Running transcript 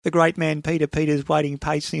The great man Peter Peters waiting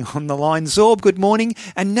patiently on the line. Zorb, good morning.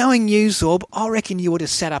 And knowing you, Zorb, I reckon you would have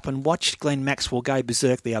sat up and watched Glenn Maxwell go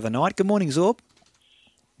berserk the other night. Good morning, Zorb.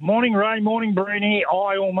 Morning, Ray. Morning, Breeny.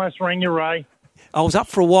 I almost rang you, Ray. I was up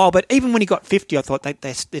for a while, but even when he got 50, I thought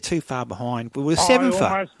they're too far behind. We were 7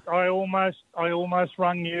 for. I almost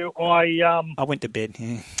rang you. I went to bed.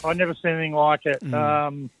 Yeah. I never seen anything like it.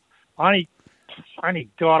 I only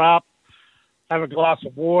got up, have a glass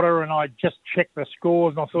of water, and I just checked the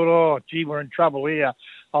scores, and I thought, oh, gee, we're in trouble here.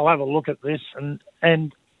 I'll have a look at this, and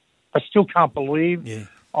I still can't believe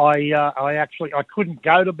I couldn't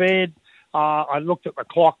go to bed. I looked at the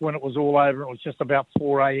clock when it was all over. It was just about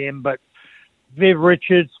 4 a.m., but Viv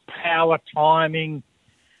Richards, power, timing,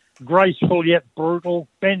 graceful yet brutal.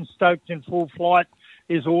 Ben Stokes in full flight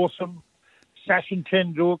is awesome. Sachin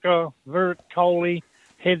Tendulkar, Virat Kohli,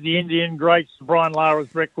 head the Indian greats. Brian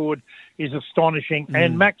Lara's record is astonishing.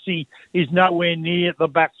 And Maxi is nowhere near the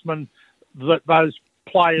batsman that those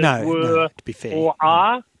players were to be fair. Or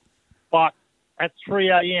are. But at 3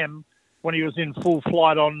 a.m., when he was in full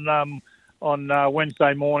flight on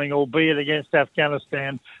Wednesday morning, albeit against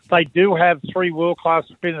Afghanistan, they do have three world-class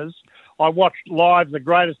spinners. I watched live the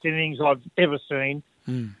greatest innings I've ever seen.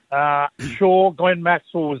 Sure, Glenn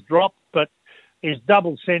Maxwell was dropped, but his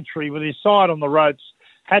double century with his side on the ropes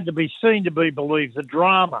had to be seen to be believed. The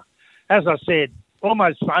drama, as I said,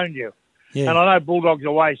 almost phoned you. Yeah. And I know Bulldog's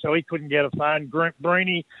away, so he couldn't get a phone.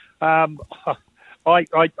 Breeny, I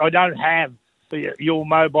don't have your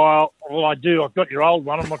mobile. Well, I do. I've got your old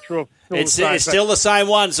one. I'm not sure if it's still the same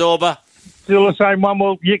one, Zorba. Still the same one.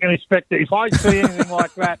 Well, you can expect it. If I see anything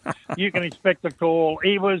like that, you can expect a call.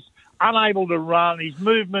 He was unable to run. His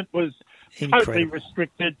movement was totally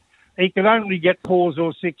restricted. He could only get fours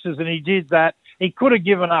or sixes, and he did that. He could have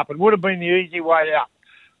given up. It would have been the easy way out.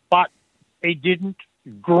 But he didn't.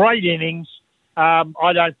 Great innings.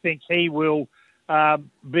 I don't think he will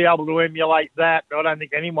be able to emulate that. I don't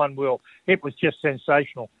think anyone will. It was just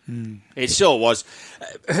sensational. It sure was.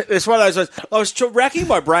 It's one of those. I was racking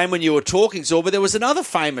my brain when you were talking, Zor, but there was another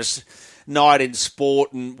famous night in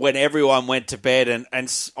sport and when everyone went to bed and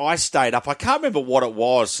I stayed up. I can't remember what it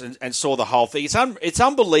was and saw the whole thing. It's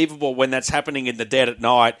unbelievable when that's happening in the dead at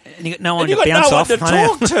night. And you got no one to bounce off. To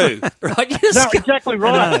talk to. Right? No, exactly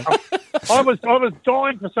right. I was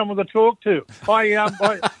dying for someone to talk to.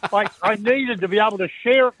 I needed to be able to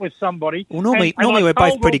share it with somebody. Well, normally we're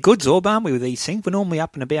both pretty good, Zorb, aren't we, with these things? We're normally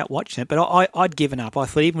up and about watching it. But I'd given up. I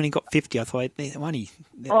thought even when he got 50, I thought only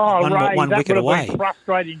one wicket away. Been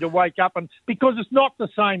frustrating to wake up and because it's not the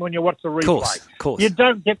same when you watch the replay. Of course. You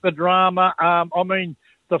don't get the drama. I mean,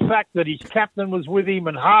 the fact that his captain was with him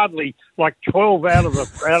and hardly like 12 out of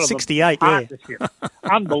the 68, partnership.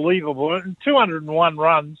 Unbelievable. And 201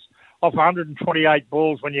 runs off 128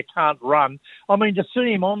 balls when you can't run. I mean, to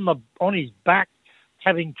see him on his back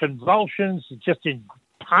having convulsions, just in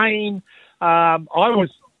pain. I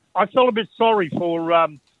felt a bit sorry for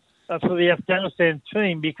the Afghanistan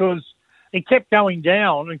team because he kept going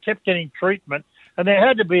down and kept getting treatment, and there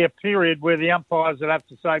had to be a period where the umpires would have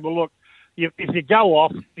to say, well, look, if you go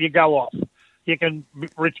off, you go off. You can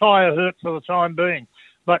retire hurt for the time being.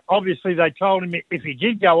 But obviously they told him if he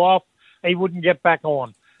did go off, he wouldn't get back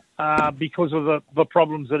on because of the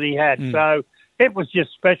problems that he had. So it was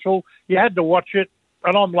just special. You had to watch it,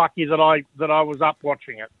 and I'm lucky that I was up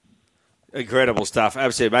watching it. Incredible stuff.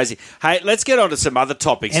 Absolutely amazing. Hey, let's get on to some other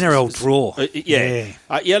topics. NRL draw.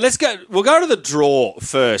 Let's go. We'll go to the draw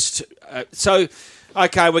first.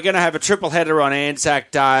 Okay, we're going to have a triple header on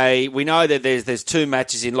Anzac Day. We know that there's two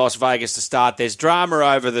matches in Las Vegas to start. There's drama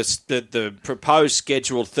over the proposed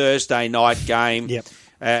scheduled Thursday night game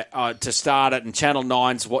to start it, and Channel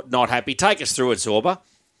 9's not happy. Take us through it, Zorba.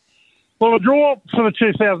 Well, the draw for the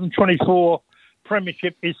 2024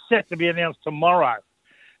 Premiership is set to be announced tomorrow.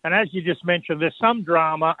 And as you just mentioned, there's some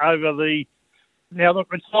drama over now that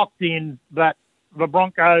it's locked in that the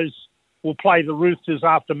Broncos will play the Roosters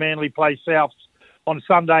after Manly play Souths on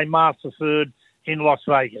Sunday, March the 3rd in Las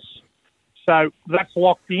Vegas. So that's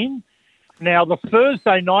locked in. Now, the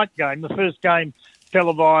Thursday night game, the first game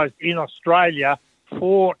televised in Australia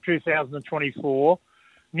for 2024,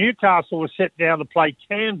 Newcastle was set down to play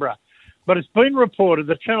Canberra. But it's been reported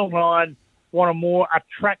that Channel 9 want a more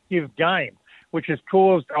attractive game, which has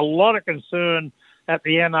caused a lot of concern at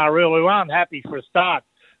the NRL, who aren't happy for a start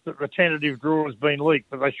that the tentative draw has been leaked.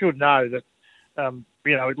 But they should know that,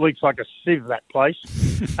 it leaks like a sieve, that place.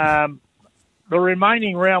 The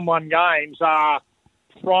remaining round one games are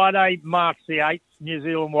Friday, March the 8th, New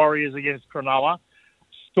Zealand Warriors against Cronulla.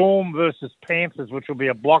 Storm versus Panthers, which will be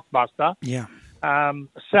a blockbuster. Yeah.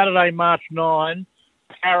 Saturday, March 9,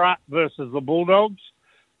 Para versus the Bulldogs.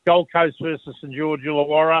 Gold Coast versus St George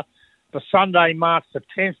Illawarra. The Sunday, March the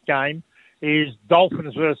 10th game is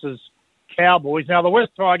Dolphins versus Cowboys. Now, the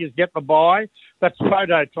West Tigers get the bye. That's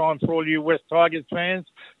photo time for all you West Tigers fans.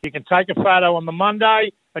 You can take a photo on the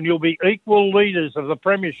Monday and you'll be equal leaders of the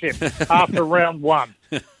premiership after round one.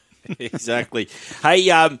 Exactly. Hey,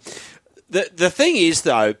 the thing is,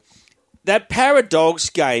 though, that Para Dogs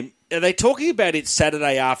game, are they talking about it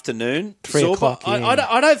Saturday afternoon? 3 o'clock, yeah.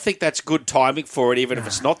 I don't think that's good timing for it, even if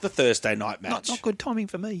it's not the Thursday night match. Not good timing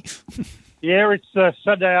for me. Yeah, it's a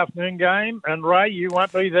Saturday afternoon game, and Ray, you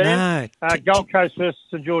won't be there. No. Gold Coast versus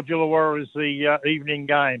St George Illawarra is the evening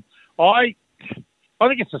game. I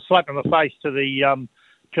think it's a slap in the face to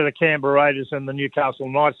the Canberra Raiders and the Newcastle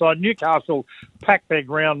Knights side. Newcastle pack their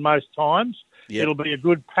ground most times. Yep. It'll be a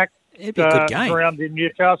good pack. It'd be a good game. Ground in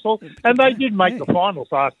Newcastle, and they did make the finals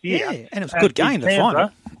last year. Yeah, and it was a good game, the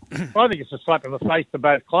final. I think it's a slap in the face to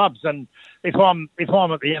both clubs. And if I'm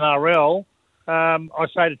at the NRL, I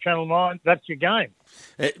say to Channel 9, that's your game.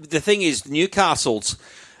 The thing is, Newcastle's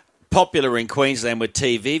popular in Queensland with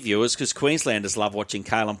TV viewers because Queenslanders love watching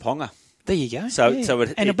Kalen Ponga. There you go.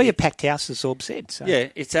 It'll be a packed house, as Zorb said. So. Yeah,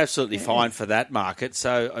 it's absolutely fine for that market.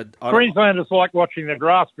 So Queenslanders like watching the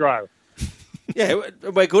grass grow. Yeah,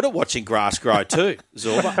 we're good at watching grass grow too,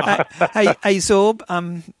 Zorba. hey, Zorb,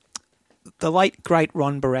 the late, great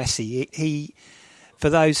Ron Barassi, he, for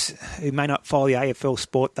those who may not follow the AFL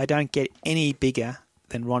sport, they don't get any bigger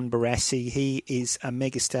than Ron Barassi. He is a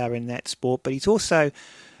megastar in that sport, but he's also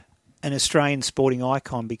an Australian sporting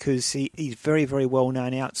icon because he's very, very well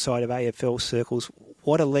known outside of AFL circles.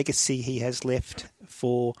 What a legacy he has left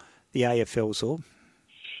for the AFL, Zorb.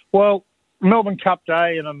 Well, Melbourne Cup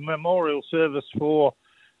Day and a memorial service for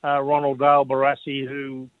Ronald Dale Barassi,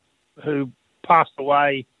 who passed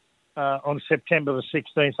away on September the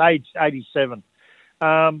 16th, aged 87.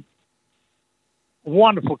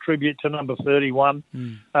 Wonderful tribute to number 31.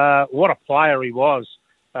 What a player he was.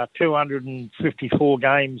 254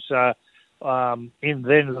 games in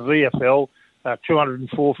then the VFL,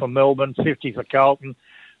 204 for Melbourne, 50 for Carlton.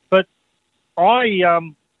 But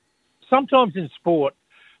sometimes in sport,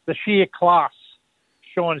 the sheer class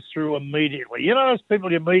shines through immediately. You know those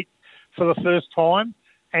people you meet for the first time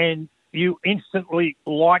and you instantly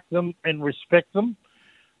like them and respect them?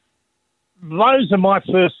 Those are my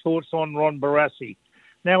first thoughts on Ron Barassi.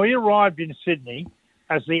 Now, he arrived in Sydney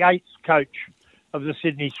as the 8th coach of the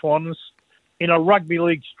Sydney Swans in a rugby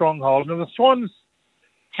league stronghold. And the Swans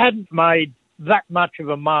hadn't made that much of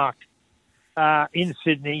a mark in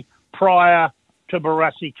Sydney prior to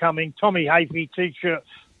Barassi coming. Tommy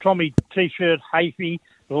T-shirt Hafey,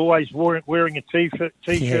 always wearing a T-shirt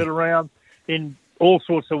around in all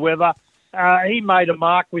sorts of weather. He made a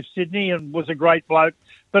mark with Sydney and was a great bloke.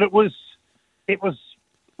 But it was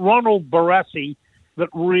Ronald Barassi that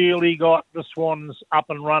really got the Swans up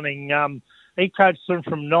and running. He coached them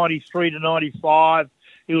from 93 to 95.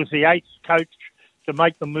 He was the 8th coach to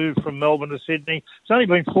make the move from Melbourne to Sydney. There's only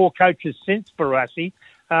been 4 coaches since Barassi,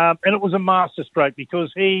 and it was a masterstroke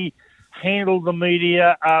because he handled the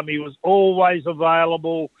media. He was always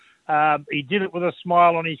available. He did it with a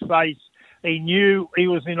smile on his face. He knew he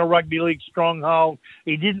was in a rugby league stronghold.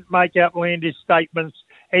 He didn't make outlandish statements.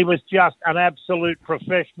 He was just an absolute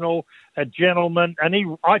professional, a gentleman,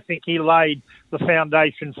 and I think he laid the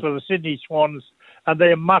foundation for the Sydney Swans, and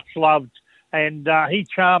they're much loved, and he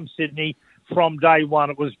charmed Sydney from day one.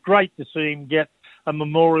 It was great to see him get a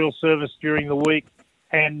memorial service during the week,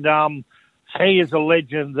 and he is a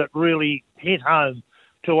legend that really hit home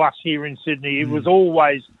to us here in Sydney. He was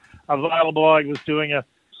always available. I was doing a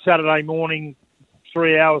Saturday morning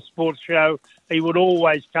 3-hour sports show. He would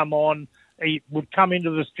always come on. He would come into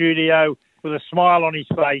the studio with a smile on his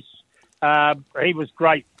face. He was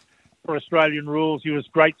great for Australian rules. He was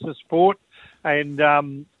great for sport, and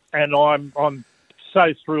I'm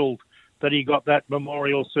so thrilled that he got that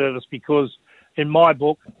memorial service because, in my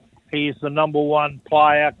book, he is the number one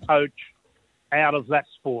player, coach out of that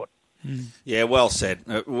sport. Yeah, well said.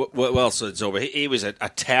 Well said, Zorba. He was a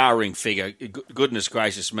towering figure. Goodness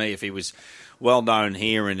gracious me, if he was well known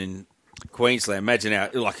here and in Queensland. Imagine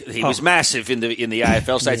how he was massive in the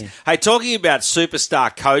AFL states. Yeah. Hey, talking about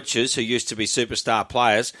superstar coaches who used to be superstar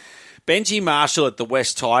players, Benji Marshall at the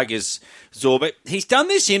West Tigers, Zorba, he's done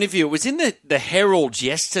this interview. It was in the Herald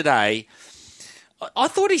yesterday. I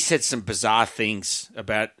thought he said some bizarre things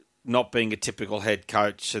about not being a typical head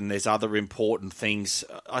coach, and there's other important things.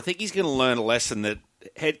 I think he's going to learn a lesson that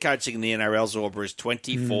head coaching in the NRL, Zorba, is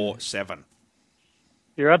 24/7.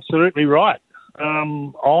 You're absolutely right.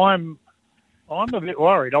 I'm a bit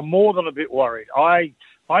worried. I'm more than a bit worried. I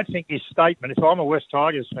think his statement, if I'm a West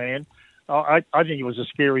Tigers fan, I think it was a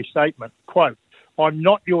scary statement. Quote, "I'm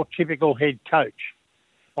not your typical head coach.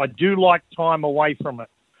 I do like time away from it.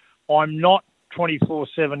 I'm not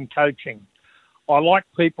 24/7 coaching. I like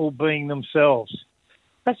people being themselves."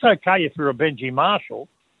 That's okay if you're a Benji Marshall,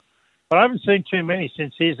 but I haven't seen too many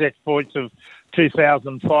since his exploits of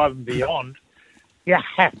 2005 and beyond. You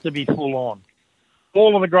have to be full on.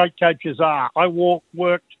 All of the great coaches are. I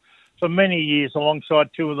worked for many years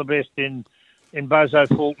alongside two of the best in Bozo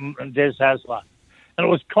Fulton and Des Hasler. And it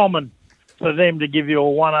was common for them to give you a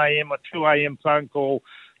 1 a.m. or 2 a.m. phone call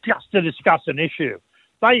just to discuss an issue.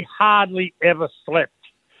 They hardly ever slept.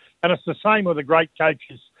 And it's the same with the great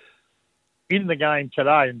coaches in the game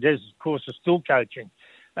today. And Des, of course, is still coaching.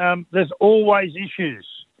 There's always issues.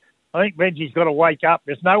 I think Benji's got to wake up.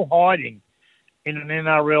 There's no hiding in an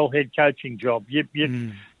NRL head coaching job. You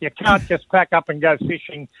can't just pack up and go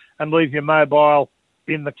fishing and leave your mobile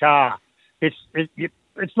in the car. It's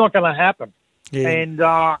not going to happen. Yeah. And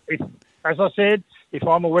as I said, if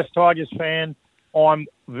I'm a West Tigers fan, I'm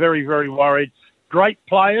very, very worried. Great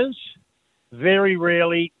players very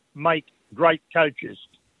rarely make great coaches.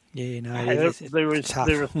 Yeah, no, there are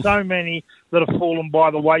so many that have fallen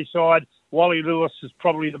by the wayside. Wally Lewis is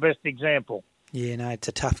probably the best example. Yeah, no, it's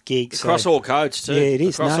a tough gig. Across all codes too. Yeah, it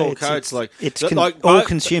is. Across all codes. It's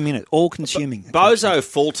all-consuming. All-consuming. Bozo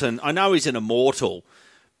Fulton, I know he's an immortal,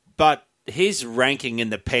 but his ranking in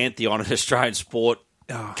the pantheon of Australian sport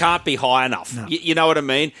can't be high enough. No. You know what I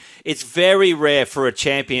mean? It's very rare for a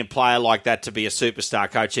champion player like that to be a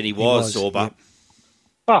superstar coach, and he was Zorba. Yep.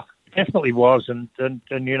 Oh, definitely was, and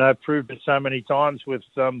you know, proved it so many times with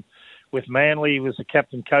Manly. He was the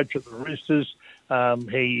captain coach at the Roosters.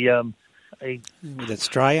 With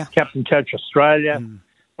Australia. Captain coach Australia.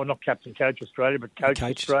 Well, not captain coach Australia, but coach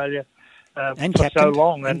Australia. And for captain, so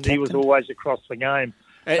long, and he was always across the game.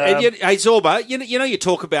 Hey, Zorba, you know you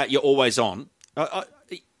talk about you're always on.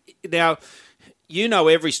 Now, you know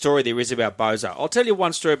every story there is about Bozo. I'll tell you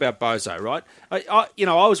one story about Bozo, right? I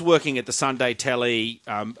was working at the Sunday Telly.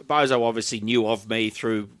 Bozo obviously knew of me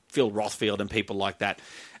through Phil Rothfield and people like that.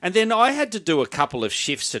 And then I had to do a couple of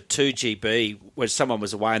shifts at 2GB where someone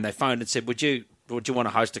was away and they phoned and said, would you want to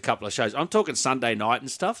host a couple of shows? I'm talking Sunday night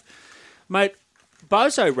and stuff. Mate,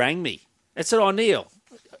 Bozo rang me and said, Neil,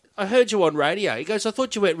 I heard you on radio. He goes, I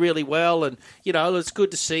thought you went really well and, it's good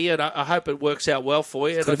to see you and I hope it works out well for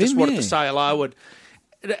you. And I just wanted to say hello.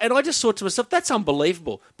 And I just thought to myself, that's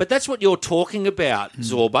unbelievable. But that's what you're talking about,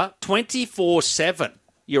 Zorba. 24/7.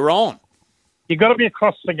 You're on. You've got to be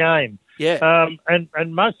across the game. Yeah.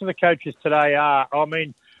 And most of the coaches today are. I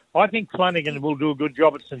mean, I think Flanagan will do a good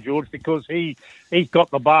job at St George because he's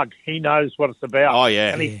got the bug. He knows what it's about. Oh,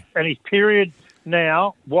 yeah. And his period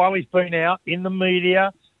now, while he's been out in the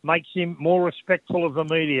media, makes him more respectful of the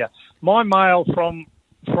media. My mail from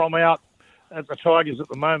out at the Tigers at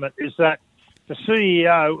the moment is that the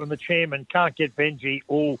CEO and the chairman can't get Benji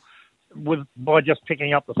by just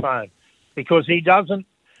picking up the phone because he doesn't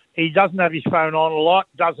have his phone on a lot,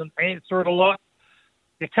 doesn't answer it a lot.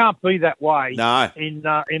 You can't be that way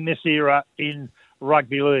in this era in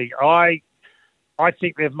rugby league. I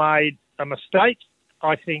think they've made a mistake.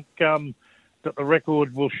 I think that the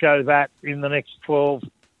record will show that in the next 12,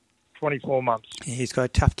 24 months. Yeah, he's got a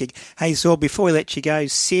tough gig. Hey, Zor, before we let you go,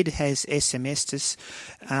 Sid has SMS'd us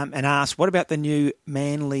and asked, what about the new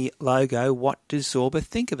Manly logo? What does Zorba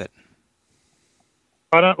think of it?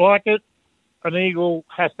 I don't like it. An eagle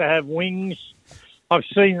has to have wings. I've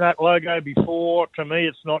seen that logo before. To me,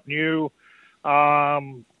 it's not new. I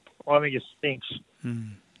think it stinks.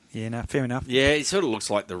 Yeah, no, fair enough. Yeah, it sort of looks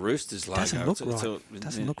like the Roosters logo.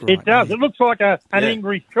 Doesn't look right. It does. It looks like an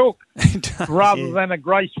angry chook rather than a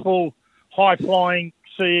graceful, high-flying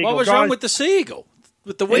sea eagle. What was wrong with the sea eagle?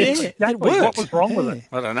 With the wings? Yeah, exactly. What was wrong with it?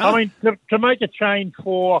 I don't know. I mean, to make a change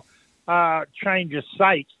for change's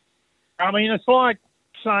sake, I mean, it's like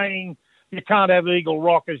saying you can't have Eagle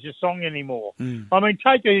Rock as your song anymore. I mean,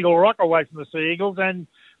 take Eagle Rock away from the Sea Eagles and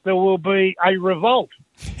there will be a revolt.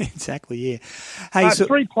 Exactly, yeah. Hey,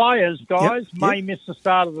 three players, guys, may miss the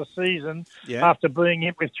start of the season after being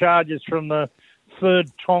hit with charges from the third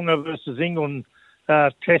Tonga versus England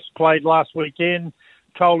test played last weekend.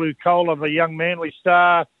 Tolu Kola, the young Manly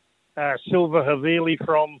star, Silva Havili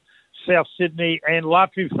from South Sydney, and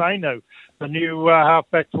Latu Fainu, the new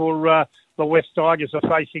halfback for the West Tigers, are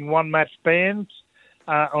facing one-match bans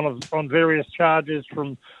on various charges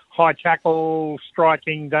from high tackle,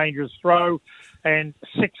 striking, dangerous throw, and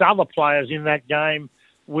six other players in that game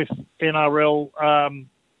with NRL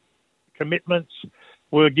commitments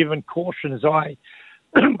were given cautions. I'd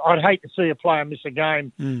hate to see a player miss a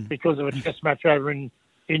game because of a test match over in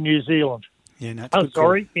New Zealand. Yeah, no,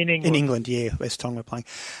 in England. In England, yeah, West Tonga playing.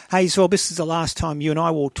 Hey, Zorb, this is the last time you and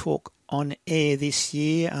I will talk on air this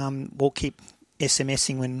year. We'll keep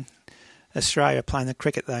SMSing when Australia are playing the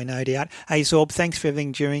cricket, though, no doubt. Hey, Zorb, thanks for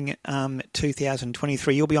everything during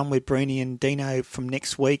 2023. You'll be on with Bruni and Dino from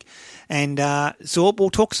next week. And Zorb,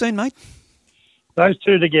 we'll talk soon, mate. Those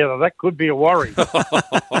two together, that could be a worry.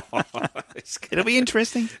 It'll be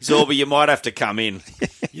interesting. Zorba, you might have to come in.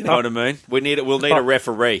 You know what I mean? We'll need a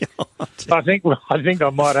referee. I think I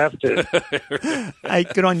might have to. Hey,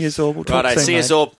 good on you, Zorb. We'll talk soon, see you, mate. Zorb.